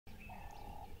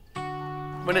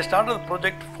When I started the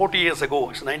project 40 years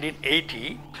ago, it's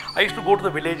 1980, I used to go to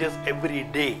the villages every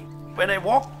day. When I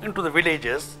walk into the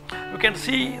villages, you can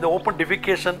see the open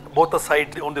defecation both the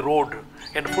sides on the road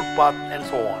and footpath and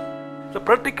so on. So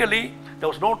practically, there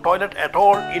was no toilet at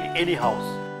all in any house.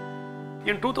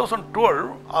 In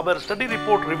 2012, our study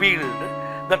report revealed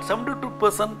that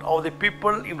 72% of the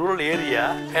people in rural area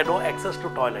had no access to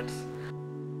toilets.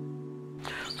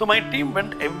 So my team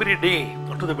went every day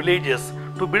to the villages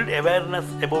to build awareness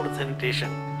about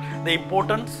sanitation, the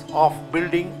importance of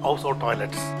building household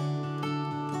toilets.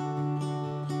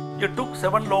 It took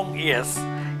 7 long years,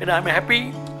 and I am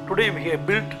happy today we have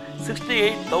built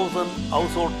 68,000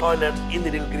 household toilets in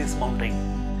the Nilgiris mountain.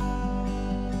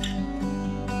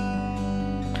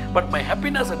 But my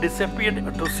happiness disappeared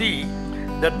to see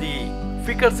that the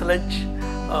fecal sludge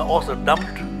was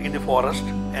dumped in the forest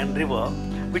and river,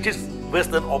 which is worse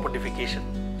than open defecation.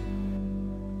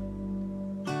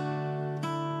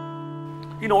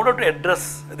 In order to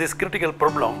address this critical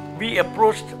problem, we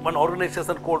approached one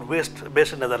organization called Waste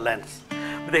based in Netherlands.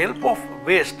 With the help of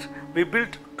Waste, we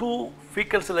built 2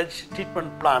 fecal sludge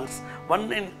treatment plants,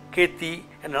 one in Kethi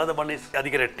and another one is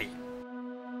Nilgiris.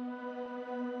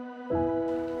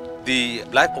 The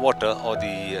black water or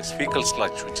the fecal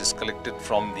sludge which is collected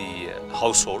from the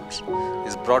households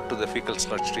is brought to the fecal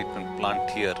sludge treatment plant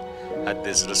here at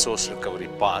this resource recovery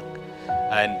park,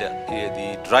 and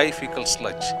the dry fecal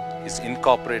sludge is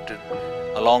incorporated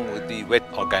along with the wet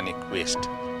organic waste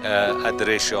at the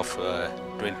ratio of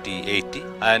 20:80,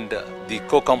 and the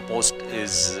co-compost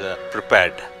is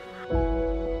prepared.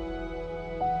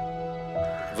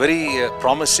 Very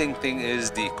promising thing is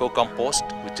the co-compost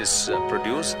which is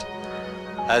produced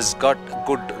has got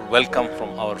good welcome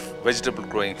from our vegetable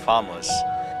growing farmers.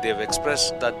 They have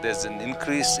expressed that there's an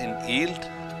increase in yield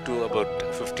to about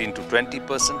 15 to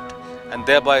 20%, and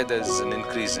thereby there's an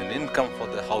increase in income for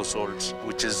the households,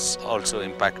 which is also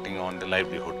impacting on the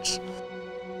livelihoods.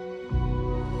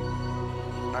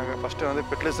 நாங்கள் first வந்து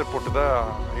fertiliser போட்டு தான்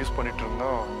use பண்ணிகிட்டு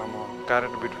இருந்தோம் நம்ம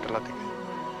carrot beetroot எல்லாத்துக்கும்.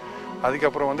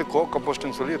 அதுக்கப்புறம் வந்து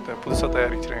கம்போஸ்ட்னு சொல்லி புதுசாக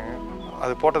தயாரிச்சிருக்காங்க.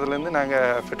 அது போட்டதுலேருந்து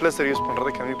நாங்கள் ஃபெர்டிலைசர் யூஸ்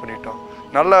பண்ணுறதை கம்மி பண்ணிட்டோம்.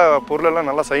 நல்ல பொருளெல்லாம்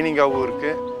நல்லா சைனிங்காகவும்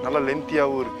இருக்குது, நல்லா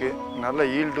லென்த்தியாகவும் இருக்குது, நல்ல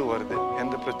ஈல்டும் வருது,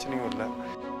 எந்த பிரச்சனையும் இல்லை.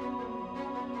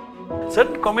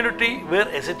 Certain community were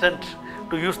hesitant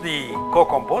to use the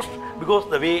co-compost because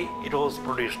the way it was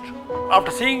produced.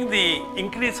 After seeing the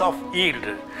increase of yield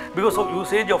because of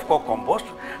usage of co-compost,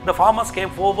 the farmers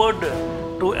came forward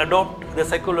to adopt the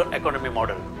circular economy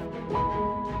model.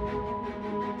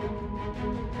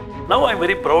 Now I am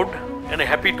very proud and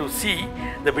happy to see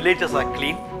the villages are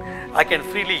clean. I can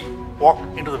freely walk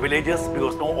into the villages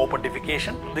because no open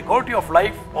defecation. The quality of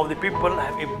life of the people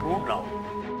have improved now.